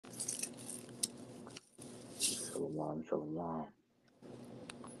Shalom, shalom.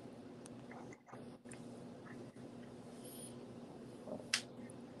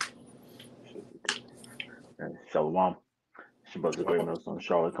 Should be good. Shalom. Shabbat the great millstone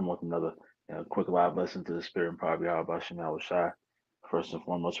Charlotte. Come with another quick live lesson to the spirit and power of Yahweh Shem Yahweh Shai. First and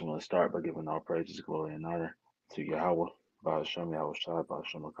foremost, we're going to start by giving all praises, glory, and honor to Yahweh, Baal Shem Yahweh Shai, Baal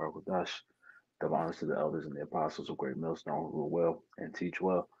Shem Kodash. Double honors to the elders and the apostles of great millstone who rule well and teach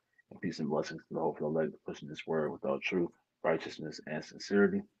well. And peace and blessings to the whole elect pushing this word with all truth, righteousness, and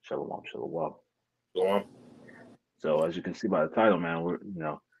sincerity. Shalom, shalom. Go on. So as you can see by the title, man, we're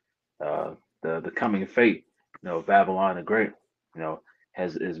uh, the coming fate, Babylon the Great,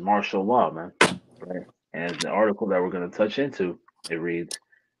 has is martial law, man, right? And the article that we're going to touch into, it reads,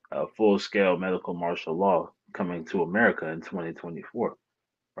 full scale medical martial law coming to America in 2024,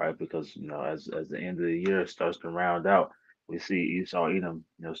 right? Because as the end of the year starts to round out, we see Esau Edom,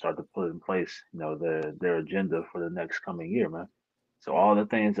 start to put in place, their agenda for the next coming year, man. So all the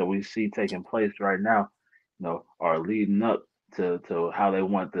things that we see taking place right now, are leading up to how they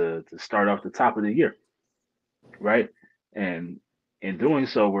want to start off the top of the year, right? And in doing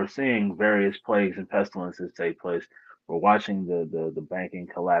so, we're seeing various plagues and pestilences take place. We're watching the banking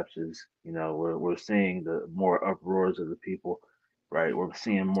collapses. We're seeing the more uproars of the people, right? We're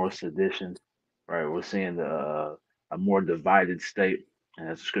seeing more sedition, right? We're seeing a more divided state. And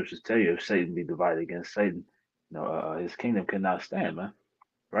as the scriptures tell you, if Satan be divided against Satan, his kingdom cannot stand, man,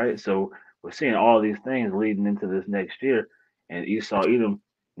 right? So we're seeing all these things leading into this next year, and Esau Edom,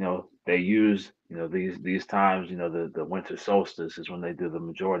 they use these times, the winter solstice is when they do the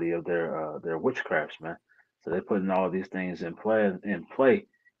majority of their witchcrafts, man. So they're putting all these things in play,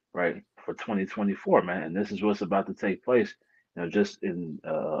 right, for 2024, man. And this is what's about to take place, just in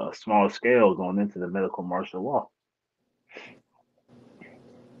a small scale going into the medical martial law.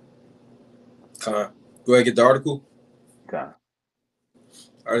 Go ahead and get the article. Okay. All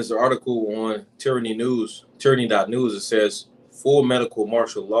right, there's an article on tyranny.news. It says full medical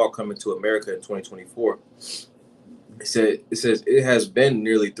martial law coming to America in 2024. It says it has been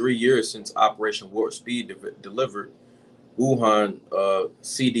nearly 3 years since Operation Warp Speed delivered Wuhan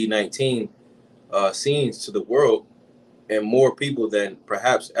CD19 scenes to the world, and more people than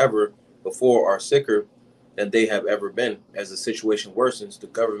perhaps ever before are sicker than they have ever been. As the situation worsens, the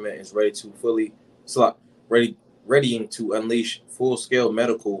government is readying to unleash full-scale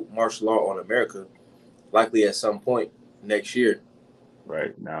medical martial law on America, likely at some point next year.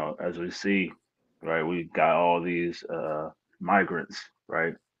 Right now, as we see, right, we got all these migrants,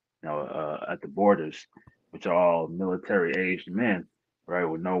 right, at the borders, which are all military-aged men, right,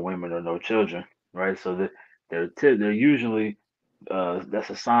 with no women or no children, right. So they're usually that's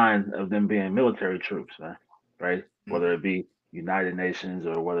a sign of them being military troops, man, right. Whether it be United Nations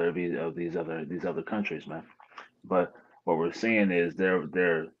or whether it be of these other countries, man. But what we're seeing is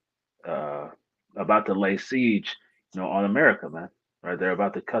they're uh, about to lay siege, on America, man. Right? They're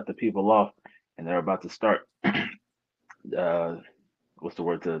about to cut the people off, and they're about to start. Uh, what's the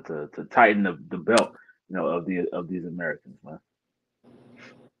word to tighten the belt, of these Americans, man.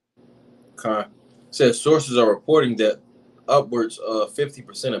 Says sources are reporting that upwards of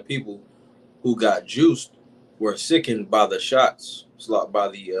 50% of people who got juiced were sickened by the shots, by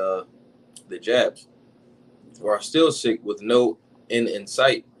the jabs, or are still sick with no end in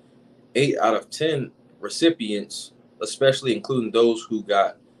sight. 8 out of 10 recipients, especially including those who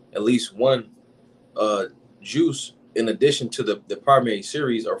got at least one uh, juice, in addition to the primary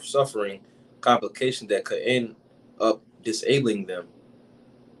series, are suffering complications that could end up disabling them.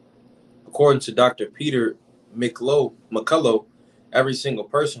 According to Dr. Peter McCullough, every single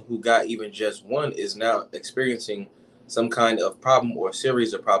person who got even just one is now experiencing some kind of problem or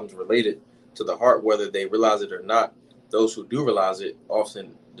series of problems related to the heart, whether they realize it or not. Those who do realize it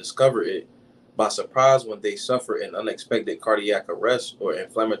often discover it by surprise when they suffer an unexpected cardiac arrest or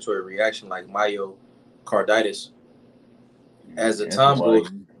inflammatory reaction like myocarditis. As the And this is time why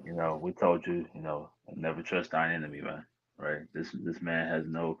goes, we told you, never trust thine enemy, man. Right? This man has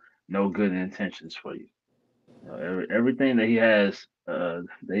no good intentions for you. Everything that he has, that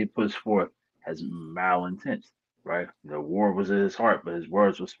he puts forth, has malintent, right? War was in his heart, but his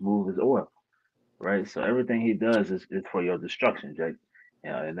words were smooth as oil, right? So everything he does is for your destruction, Jake.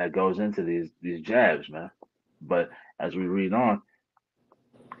 And that goes into these jabs, man. But as we read on,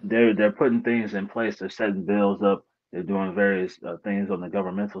 they're putting things in place. They're setting bills up. They're doing various things on the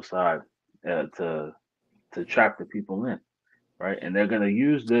governmental side to trap the people in, right? And they're gonna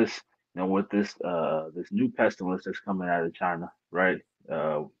use this, with this new pestilence that's coming out of China, right?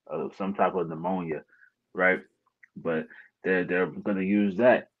 Some type of pneumonia, right? But they're going to use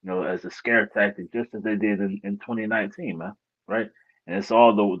that, as a scare tactic, just as they did in 2019, man. Right? And it's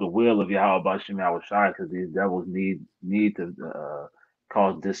all the will of Yahweh Bashim Yahweh Shai, because these devils need to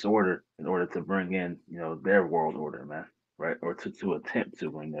cause disorder in order to bring in, their world order, man. Right? Or to attempt to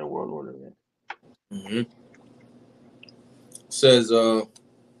bring their world order in. Mm-hmm. Says,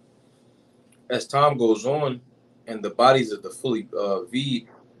 as time goes on and the bodies of the fully V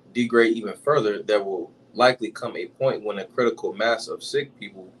degrade even further, there will likely come a point when a critical mass of sick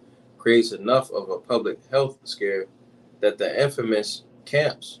people creates enough of a public health scare that the infamous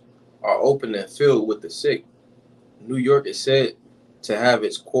camps are open and filled with the sick. New York is said to have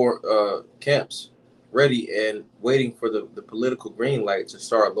its core camps ready and waiting for the political green light to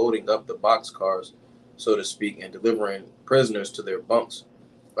start loading up the boxcars, so to speak, and delivering prisoners to their bunks.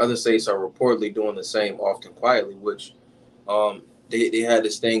 Other states are reportedly doing the same, often quietly, which they had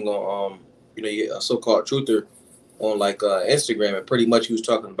this thing on, a so-called truther on like Instagram, and pretty much he was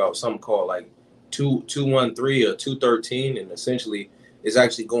talking about something called like 213 or 213, and essentially is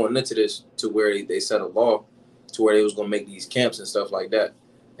actually going into this to where they set a law to where they was going to make these camps and stuff like that,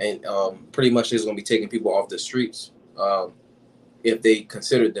 and pretty much is going to be taking people off the streets if they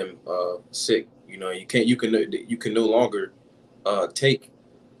considered them sick. You can no longer take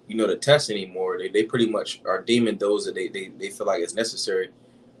the test anymore. They pretty much are deeming those that they feel like it's necessary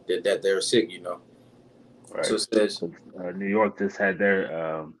that they're sick. Right. So it says New York just had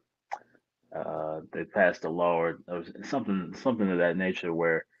their they passed a law or something of that nature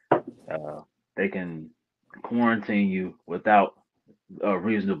where they can quarantine you without a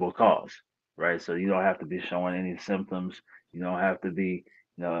reasonable cause, right? So you don't have to be showing any symptoms. You don't have to be,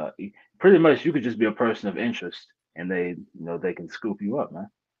 pretty much you could just be a person of interest, and they can scoop you up, man.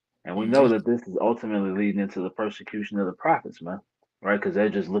 And we know mhm. that this is ultimately leading into the persecution of the prophets, man, right? Because they're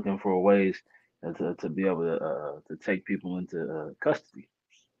just looking for ways to be able to take people into custody.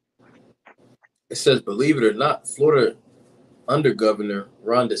 It says, believe it or not, Florida under Governor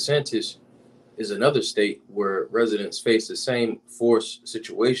Ron DeSantis is another state where residents face the same force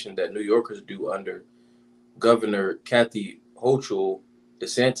situation that New Yorkers do under Governor Kathy Hochul.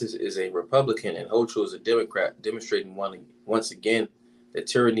 DeSantis is a Republican and Hochul is a Democrat, demonstrating once again that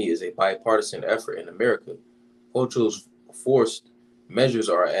tyranny is a bipartisan effort in America. Hochul's forced measures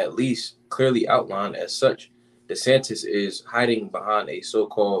are at least clearly outlined as such. DeSantis is hiding behind a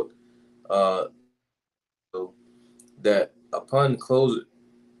so-called uh, that upon closer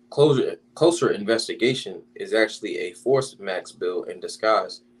investigation is actually a forced max bill in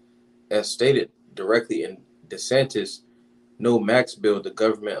disguise. As stated directly in DeSantis' no max bill, the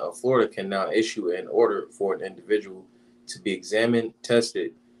government of Florida can now issue an order for an individual to be examined,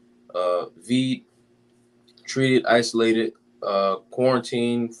 tested, VE'd, treated, isolated,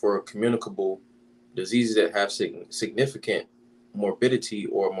 quarantined for communicable diseases that have significant morbidity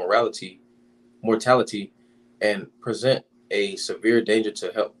or mortality, and present a severe danger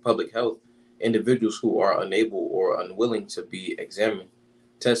to public health. Individuals who are unable or unwilling to be examined,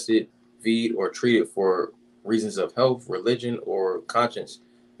 tested, VE'd, or treated for reasons of health, religion, or conscience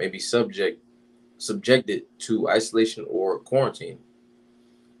may be subjected to isolation or quarantine.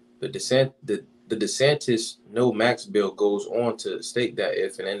 The DeSantis no max bill goes on to state that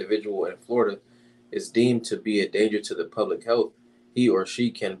if an individual in Florida is deemed to be a danger to the public health, he or she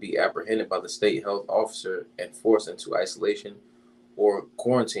can be apprehended by the state health officer and forced into isolation or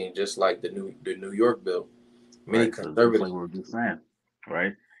quarantine, just like the New York bill. Many Right. So just like conservatives, we were just saying,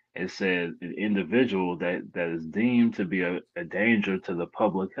 right? It said an individual that is deemed to be a danger to the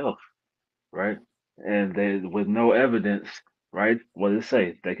public health, right? And they with no evidence, right? What did it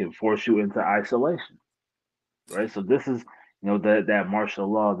say? They can force you into isolation, right? So this is, that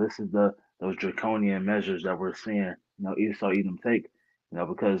martial law. This is those draconian measures that we're seeing, Esau Edom take,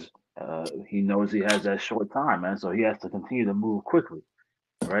 because he knows he has that short time, man. So he has to continue to move quickly,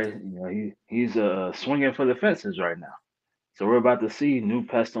 right? He's swinging for the fences right now. So we're about to see new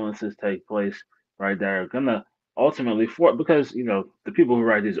pestilences take place, right? That are gonna ultimately because the people who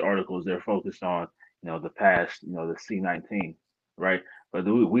write these articles, they're focused on the past, the C-19, right? But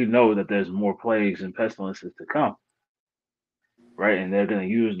we know that there's more plagues and pestilences to come, right? And they're gonna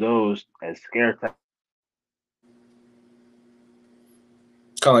use those as scare kind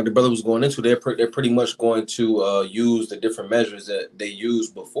of like the brother was going into, they're pretty much going to use the different measures that they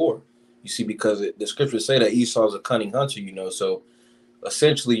used before. You see, because the scriptures say that Esau is a cunning hunter, so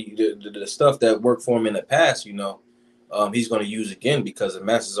essentially the stuff that worked for him in the past, he's going to use again because the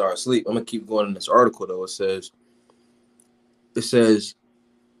masses are asleep. I'm going to keep going in this article, though. It says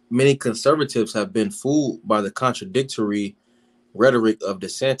many conservatives have been fooled by the contradictory rhetoric of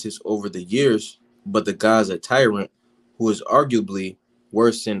DeSantis over the years, but the guy's a tyrant who is arguably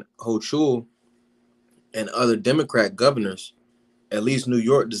worse than Hochul and other Democrat governors. At least New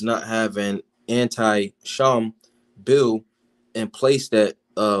York does not have an anti-sham bill in place that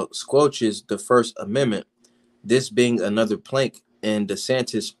squelches the First Amendment, this being another plank in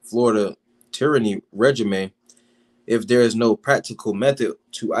DeSantis' Florida tyranny regime. If there is no practical method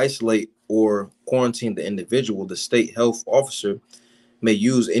to isolate or quarantine the individual, the state health officer may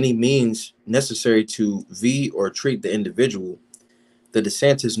use any means necessary to or treat the individual. The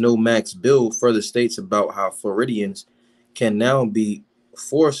DeSantis No Max bill further states about how Floridians can now be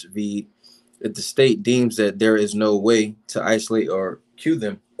force v if the state deems that there is no way to isolate or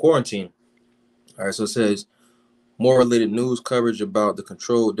quarantine. All right, so it says more related news coverage about the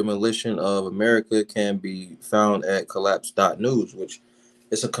controlled demolition of America can be found at collapse.news, which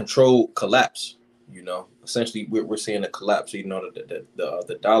is a controlled collapse. Essentially, we're seeing a collapse.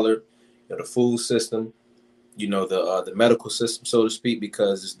 The dollar, the food system, the medical system, so to speak,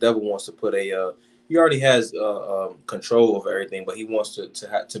 because this devil wants to put he already has control over everything, but he wants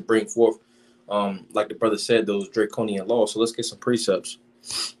to bring forth, like the brother said, those draconian laws. So let's get some precepts.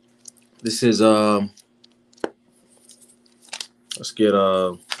 This is let's get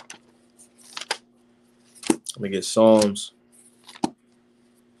let me get Psalms.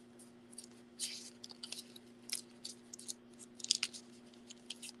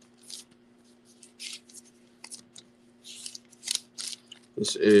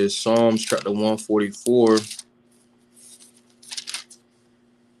 This is Psalms chapter 144.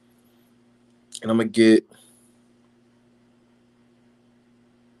 And I'm gonna get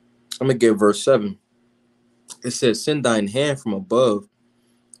verse 7. It says, "Send thine hand from above,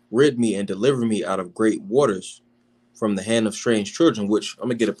 rid me and deliver me out of great waters, from the hand of strange children," which I'm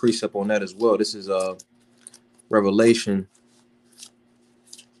gonna get a precept on that as well. This is Revelation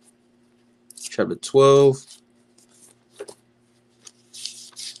chapter 12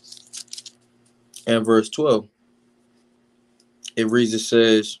 and verse 12. It reads, it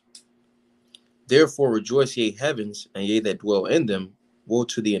says, "Therefore rejoice, ye heavens, and ye that dwell in them. Woe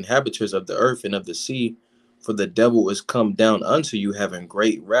to the inhabitants of the earth and of the sea, for the devil is come down unto you, having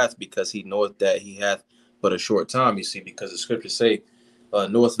great wrath, because he knoweth that he hath but a short time." You see, because the scriptures say,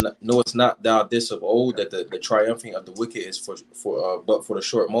 knowest not thou this of old, that the triumphing of the wicked is but for the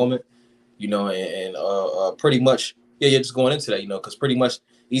short moment. Pretty much, yeah, you're just going into that, because pretty much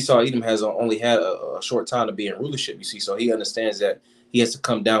Esau Edom has only had a short time to be in rulership, you see. So he understands that he has to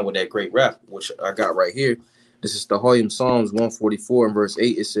come down with that great wrath, which I got right here. This is the Holy Psalms 144 and verse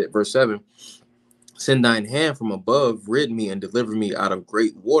 8. It said, verse 7, "Send thine hand from above, rid me and deliver me out of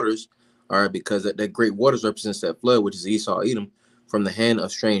great waters." All right, because that great waters represents that flood, which is Esau Edom, "from the hand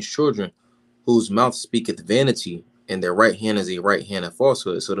of strange children, whose mouth speaketh vanity, and their right hand is a right hand of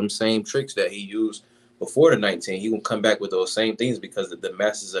falsehood." So them same tricks that he used before the 19, he will come back with those same things, because the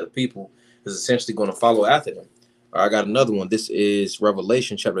masses of the people is essentially going to follow after them. All right, I got another one. This is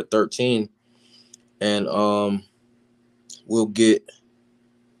Revelation chapter 13, and we'll get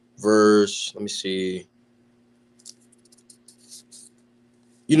verse, let me see.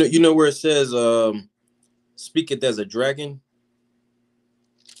 You know where it says speaketh as a dragon?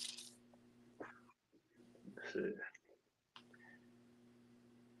 Let's see.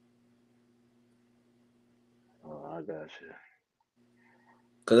 Oh, I got you.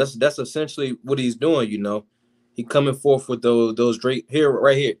 Because that's essentially what he's doing. He coming forth with those great here,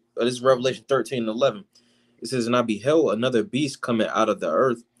 right here. This is Revelation 13 and 11. It says, "And I beheld another beast coming out of the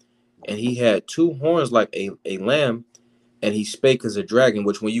earth, and he had two horns like a lamb, and he spake as a dragon."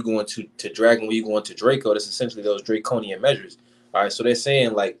 Which, when you go into dragon, when you go into Draco, that's essentially those draconian measures. All right, so they're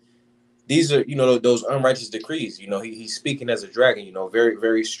saying, like, these are, those unrighteous decrees. He's speaking as a dragon. Very,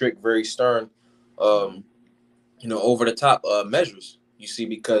 very strict, very stern, over the top measures. You see,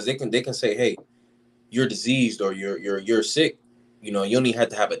 because they can say, "Hey, you're diseased," or you're sick. You don't even have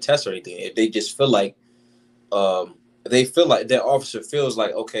to have a test or anything. If they just feel like, that officer feels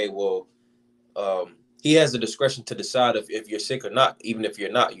like, okay, well, he has the discretion to decide if you're sick or not, even if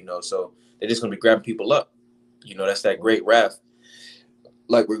you're not. So they're just gonna be grabbing people up. That's that great wrath,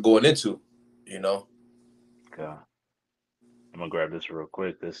 like we're going into. Okay. I'm gonna grab this real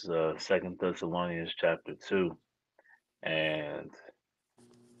quick. This is 2 Thessalonians chapter 2 and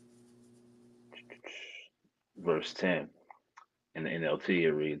verse 10. In the NLT,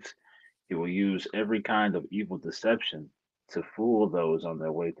 it reads, "He will use every kind of evil deception to fool those on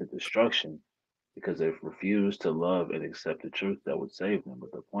their way to destruction, because they've refused to love and accept the truth that would save them."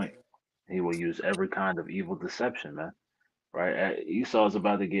 With the point, he will use every kind of evil deception, man. Right? Esau's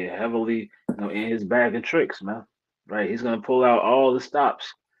about to get heavily, in his bag of tricks, man. Right? He's gonna pull out all the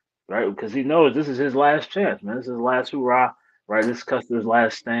stops. right? Because he knows this is his last chance, man. This is his last hurrah, right? This is Custer's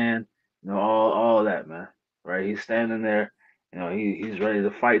last stand, all of that, man, right? He's standing there, he's ready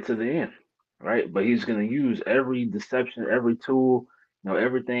to fight to the end, right? But he's gonna use every deception, every tool,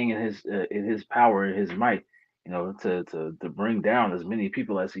 everything in his power, in his might, to bring down as many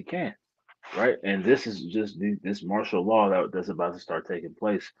people as he can, right? And this is just this martial law that's about to start taking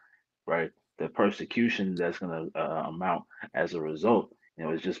place, right? The persecution that's going to amount as a result,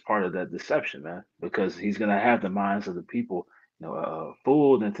 is just part of that deception, man. Because he's going to have the minds of the people,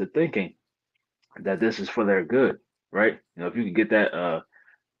 fooled into thinking that this is for their good, right? If you could get that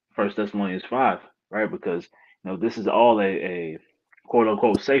First Thessalonians 5, right? Because this is all a quote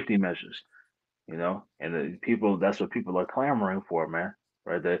unquote safety measures, and the people that's what people are clamoring for, man,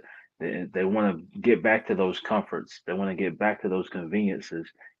 right? They want to get back to those comforts, they want to get back to those conveniences,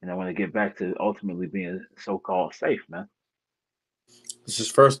 and they want to get back to ultimately being so-called safe, man. This is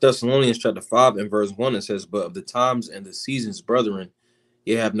First Thessalonians chapter 5 and verse 1. It says, "But of the times and the seasons, brethren,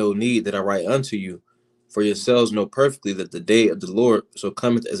 ye have no need that I write unto you, for yourselves know perfectly that the day of the Lord so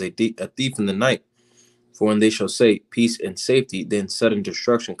cometh as a thief in the night. For when they shall say peace and safety, then sudden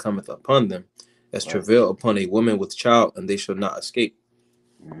destruction cometh upon them, as Right. travail upon a woman with child, and they shall not escape."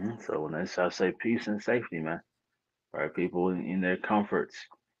 So when they shall say peace and safety, man, right? People in their comforts,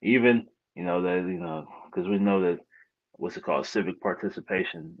 even because we know that what's it called? Civic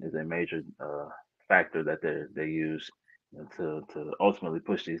participation is a major factor that they use, to ultimately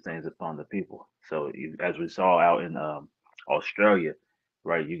push these things upon the people. So as we saw out in Australia,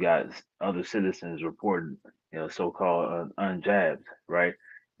 right? You got other citizens reporting, so-called unjabbed, right?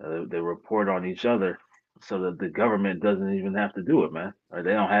 They report on each other so that the government doesn't even have to do it, man. Right?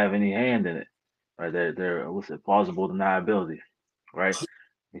 They don't have any hand in it. Right? They're what's it? Plausible deniability, right?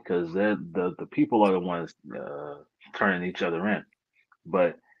 Because the people are the ones turning each other in.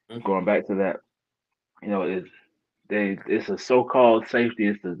 But going back to that, it it's a so-called safety.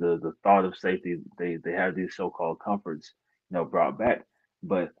 It's the thought of safety. They have these so-called comforts, brought back.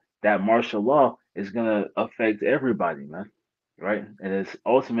 But that martial law is gonna affect everybody, man, right? And it's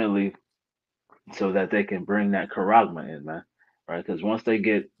ultimately so that they can bring that charagma in, man, right? Because once they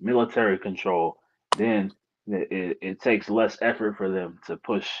get military control, then it takes less effort for them to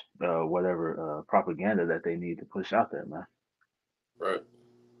push whatever propaganda that they need to push out there, man. Right.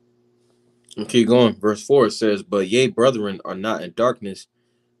 And keep going. Verse 4 it says, "But ye, brethren, are not in darkness,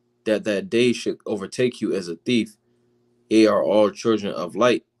 that that day should overtake you as a thief. Ye are all children of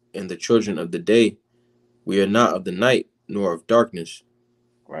light, and the children of the day. We are not of the night, nor of darkness."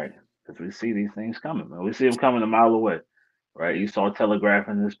 Right? Because we see these things coming, man. We see them coming a mile away, right? You saw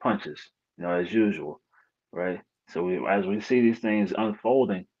telegraphing his punches, as usual, right? So as we see these things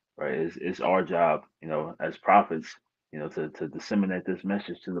unfolding, right, it's our job, as prophets, to disseminate this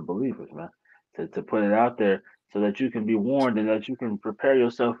message to the believers, man, to put it out there so that you can be warned and that you can prepare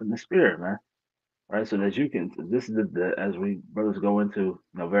yourself in the spirit, man, right? So that you can, this is as we brothers go into,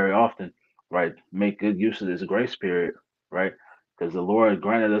 very often, right, make good use of this grace period, right? Because the Lord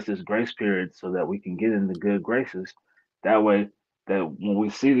granted us this grace period so that we can get into good graces. That way, that when we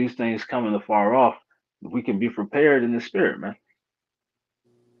see these things coming afar off, we can be prepared in the spirit, man.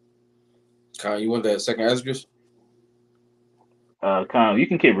 Kyle, you want that second Esdras? Kyle, you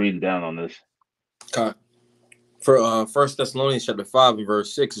can keep reading down on this. Kyle. For First Thessalonians chapter 5 and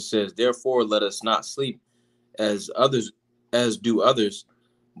verse 6, it says, "Therefore let us not sleep as do others,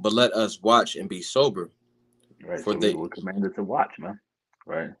 but let us watch and be sober. Right. For So we they were commanded to watch, man.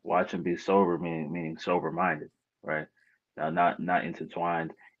 Right. Watch and be sober, meaning sober minded. Right. Now, not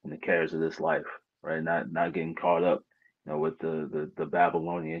intertwined in the cares of this life. Right. Not getting caught up, with the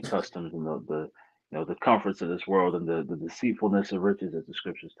Babylonian customs and the comforts of this world and the deceitfulness of riches that the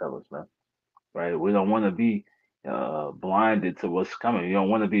scriptures tell us, man. Right. We don't want to be blinded to what's coming. You don't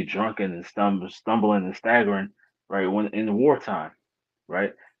want to be drunken and stumbling and staggering. Right. When in wartime.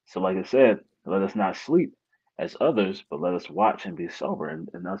 Right. So, like I said, let us not sleep as others, but let us watch and be sober.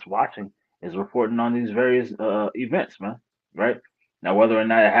 And us watching is reporting on these various events, man. Right now, whether or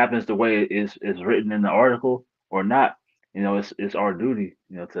not it happens the way it is written in the article or not, it's our duty,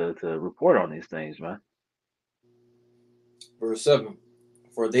 to report on these things, man. Verse 7,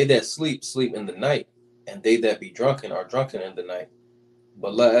 "For they that sleep, sleep in the night, and they that be drunken are drunken in the night.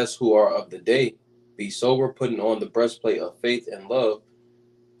 But let us who are of the day be sober, putting on the breastplate of faith and love,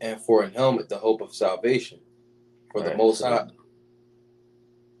 and for an helmet the hope of salvation. For the Right. Most So, High." Keep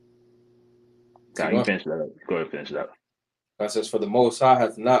God, you going. finish that up. Go ahead, finish it up. God says, "For the Most High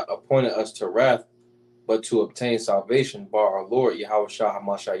hath not appointed us to wrath, but to obtain salvation by our Lord Yahweh Shah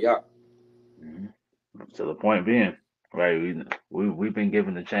HaMashiach." hmm So the point being. right? We've been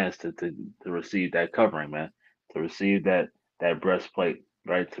given the chance to receive that covering, man, to receive that breastplate,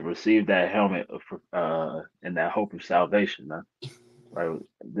 right, to receive that helmet and that hope of salvation, man. Right,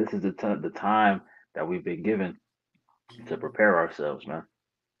 this is the time that we've been given to prepare ourselves, man,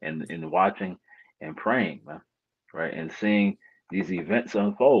 and in watching and praying, man, right, and seeing these events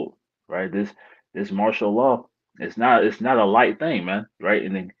unfold, right. This martial law, it's not a light thing, man, right,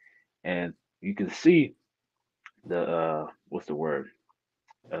 and you can see the what's the word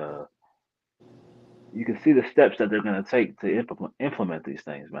uh you can see the steps that they're going to take to implement these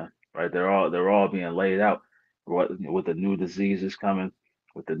things, man. Right? They're all being laid out. What with the new diseases coming,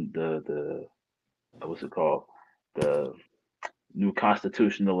 with the what's it called, the new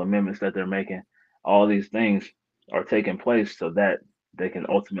constitutional amendments that they're making. All these things are taking place so that they can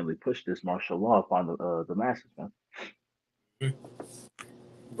ultimately push this martial law upon the masses, man.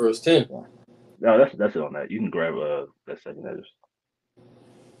 Verse 10. Yeah. No, that's it on that. You can grab that second headers.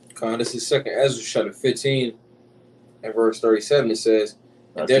 This is second Ezra chapter 15 and verse 37. It says,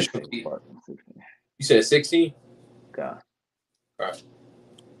 and there shall 16 be, part 16. you said 16? God. All right.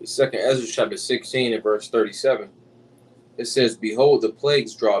 The second Ezra chapter 16 and verse 37. It says, behold, the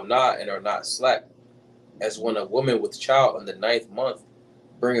plagues draw nigh and are not slack, as when a woman with child in the ninth month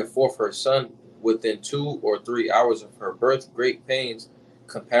bringeth forth her son within 2 or 3 hours of her birth, great pains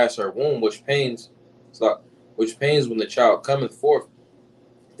compass her womb, which pains when the child cometh forth,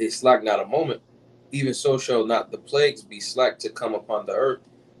 they slack not a moment. Even so shall not the plagues be slack to come upon the earth,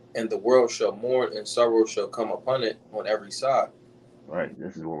 and the world shall mourn, and sorrow shall come upon it on every side. Right.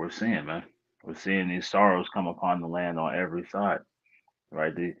 This is what we're seeing, man. We're seeing these sorrows come upon the land on every side.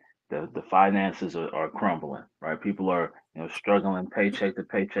 Right. The finances are crumbling. Right. People are struggling paycheck to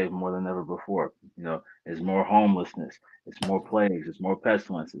paycheck more than ever before. There's more homelessness. It's more plagues. It's more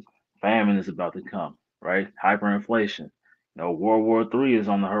pestilences. Famine is about to come. Right. Hyperinflation. World War III is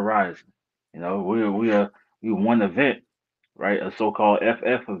on the horizon. We one event, right? A so-called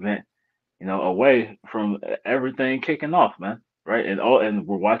FF event, away from everything kicking off, man. Right, and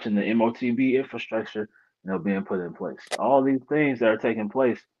we're watching the MOTB infrastructure, being put in place. All these things that are taking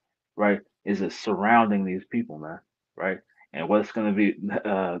place, right, is it surrounding these people, man. Right, and what's going to be,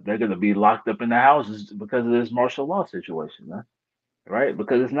 they're going to be locked up in the houses because of this martial law situation, man. Right,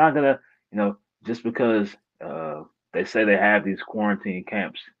 because it's not gonna, just because they say they have these quarantine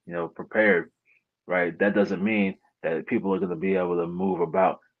camps, prepared, right? That doesn't mean that people are going to be able to move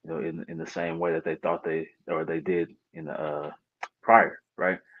about, in the same way that they thought they did in the prior,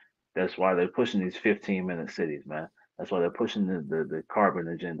 right? That's why they're pushing these 15-minute cities, man. That's why they're pushing the carbon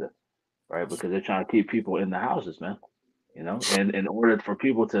agenda, right? Because they're trying to keep people in the houses, man. And in order for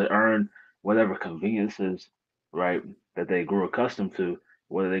people to earn whatever conveniences, right, that they grew accustomed to,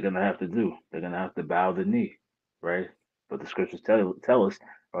 what are they going to have to do? They're going to have to bow the knee, right? But the scriptures tell us,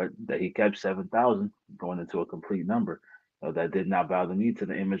 right, that he kept 7,000 going into a complete number, that did not bow the knee to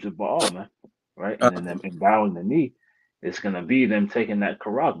the image of Baal, man, right? Uh, And in them in bowing the knee, it's going to be them taking that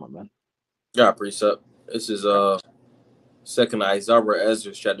charagma, man. yeah, precept. This is Right. second Isaiah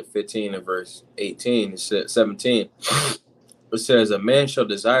Ezra chapter 15 and verse 18. It says 17. It says, a man shall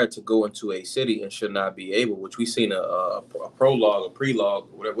desire to go into a city and shall not be able, which we seen a prologue, a prelogue,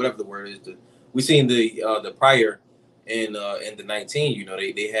 whatever the word is. We seen the prior in the 19.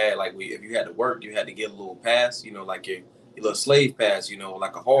 They had like if you had to work, you had to get a little pass. Like your little slave pass.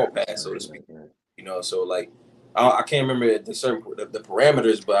 Like a hall pass, so to speak. So like I can't remember the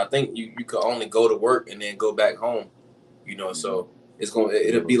parameters, but I think you could only go to work and then go back home. Mm-hmm. So Yeah,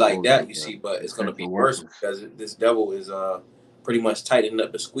 it'll be like those that, you are see, but it's gonna be essential worse workers. because this devil is pretty much tightening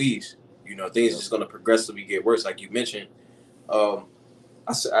up the squeeze. Things Yep. just gonna progressively get worse, like you mentioned. Um,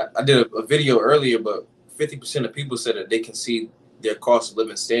 I did a video earlier, but 50% of people said that they can see their cost of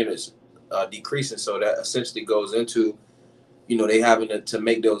living standards decreasing. So that essentially goes into they having to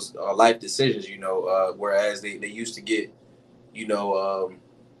make those life decisions. Whereas they used to get you know um,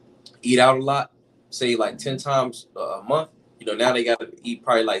 eat out a lot, say like 10 Mm-hmm. times a month. Now they got to eat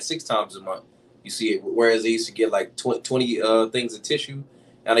probably like 6 times a month. You see it, whereas they used to get like 20 things of tissue,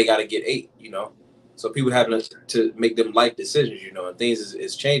 now they got to get 8. So people having to make them life decisions. And things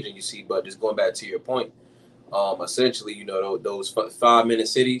is changing. You see, but just going back to your point, essentially, those 5-minute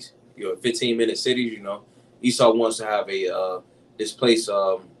cities, 15-minute cities. Esau wants to have a this place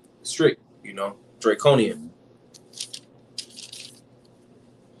strict. Draconian.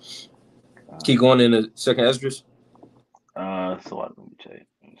 Mm-hmm. Keep going in the second Esdras. So let me check.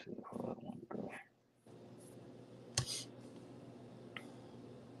 Let me see if I want to go.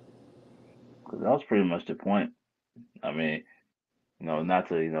 Because that was pretty much the point. I mean, not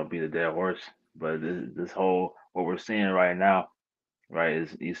to, beat a dead horse, but this whole what we're seeing right now, right,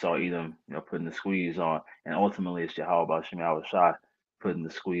 is Esau Edom, putting the squeeze on, and ultimately it's Yahweh Shem Shai putting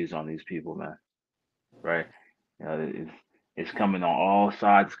the squeeze on these people, man. Right? It's coming on all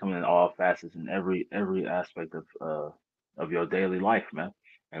sides, it's coming in all facets in every aspect of your daily life, man.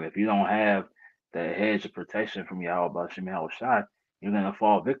 And if you don't have that hedge of protection from Yahweh Shem Shai, you're gonna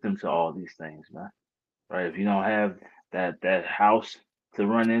fall victim to all these things, man. Right? If you don't have that house to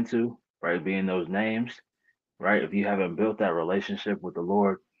run into, right, being those names, right? If you haven't built that relationship with the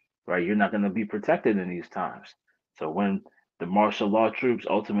Lord, right, you're not going to be protected in these times. So when the martial law troops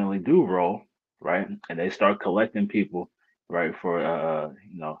ultimately do roll, right, and they start collecting people, right, for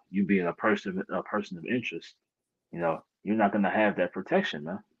you being a person of interest, you're not going to have that protection,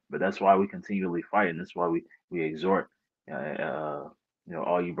 man. But that's why we continually fight, and that's why we exhort,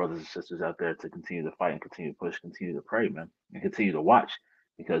 all you brothers and sisters out there to continue to fight and continue to push, continue to pray, man, and continue to watch,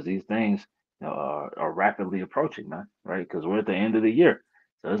 because these things are rapidly approaching, man. Right? Because we're at the end of the year,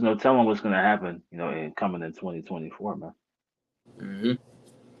 so there's no telling what's going to happen, in coming in 2024, man. Mm-hmm.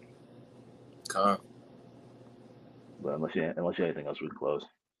 But unless you have anything else, we can close.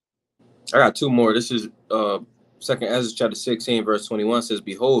 I got two more. This is Second Ezra chapter 16, verse 21 says,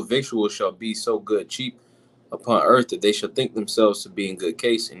 "Behold, victuals shall be so good, cheap upon earth, that they shall think themselves to be in good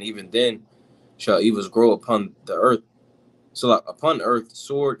case, and even then shall evils grow upon the earth. So like upon earth,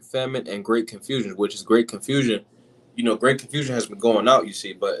 sword, famine, and great confusion," which is great confusion. Great confusion has been going out, you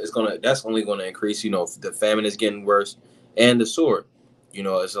see, but that's only gonna increase. The famine is getting worse, and the sword.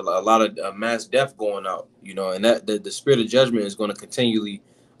 It's a lot of mass death going out. And that the spirit of judgment is going to continually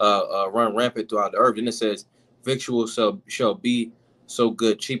run rampant throughout the earth. And it says, "Victuals shall be so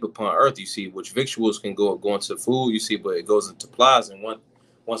good, cheap upon earth." You see, which victuals can go into food. You see, but it goes into supplies, and one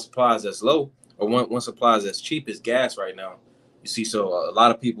supplies that's low, or one supplies that's cheap is gas right now. You see, so a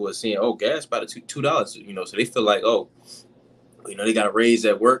lot of people are saying, "Oh, gas about $2." So they feel like, oh, they got a raise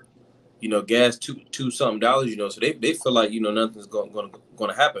at work. Gas two something dollars. So they feel like nothing's going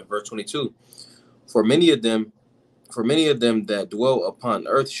to happen. Verse 22. For many of them that dwell upon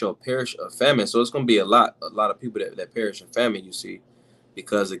earth shall perish of famine. So it's going to be a lot of people that perish in famine. You see,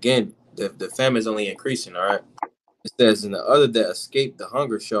 because again, the famine is only increasing. All right. It says, "And the other that escape the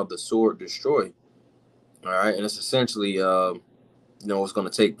hunger shall the sword destroy." All right, and it's essentially what's going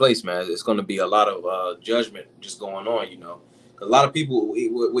to take place, man. It's going to be a lot of judgment just going on. A lot of people,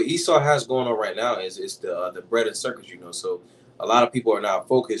 what Esau has going on right now is the bread and circus. So a lot of people are now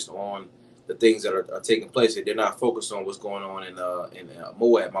focused on the things that are taking place. They're not focused on what's going on in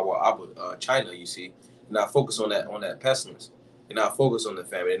Moab, China. You see, they're not focused on that pestilence. They're not focused on the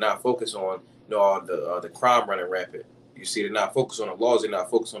famine. They're not focused on all the crime running rampant. You see, they're not focused on the laws. They're not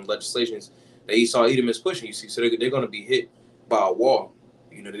focused on legislations that Esau Edom is pushing. You see, so they're going to be hit by a wall.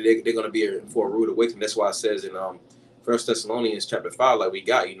 They're going to be for a rude awakening. That's why it says in First Thessalonians chapter 5, like we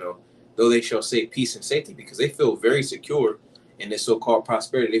got, though they shall say peace and safety, because they feel very secure in this so-called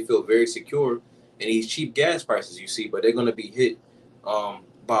prosperity. They feel very secure in these cheap gas prices, you see, but they're going to be hit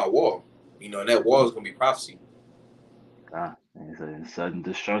by a wall. And that wall is going to be prophecy. It's a sudden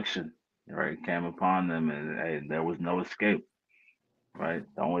destruction, right, came upon them, and hey, there was no escape. Right,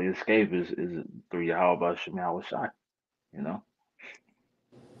 the only escape is through Yahweh Shem Shai. You know,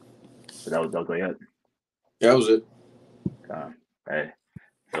 but that was it. That was it. Hey,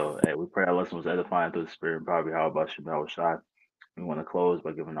 so hey, we pray our lesson was edifying through the Spirit and power of Yahweh Shem Shai. We want to close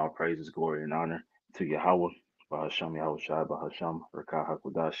by giving all praises, glory, and honor to Yahweh, Bahasham Yahweh Shai, Bahasham, Rakah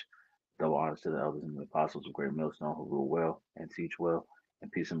HaKodash. Double honors to the elders and the apostles of Great Millstone who rule well and teach well,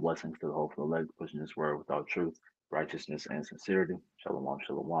 and peace and blessings to the hopeful elect, pushing this word without truth, righteousness, and sincerity. Shalom,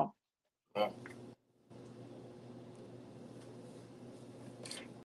 shalom.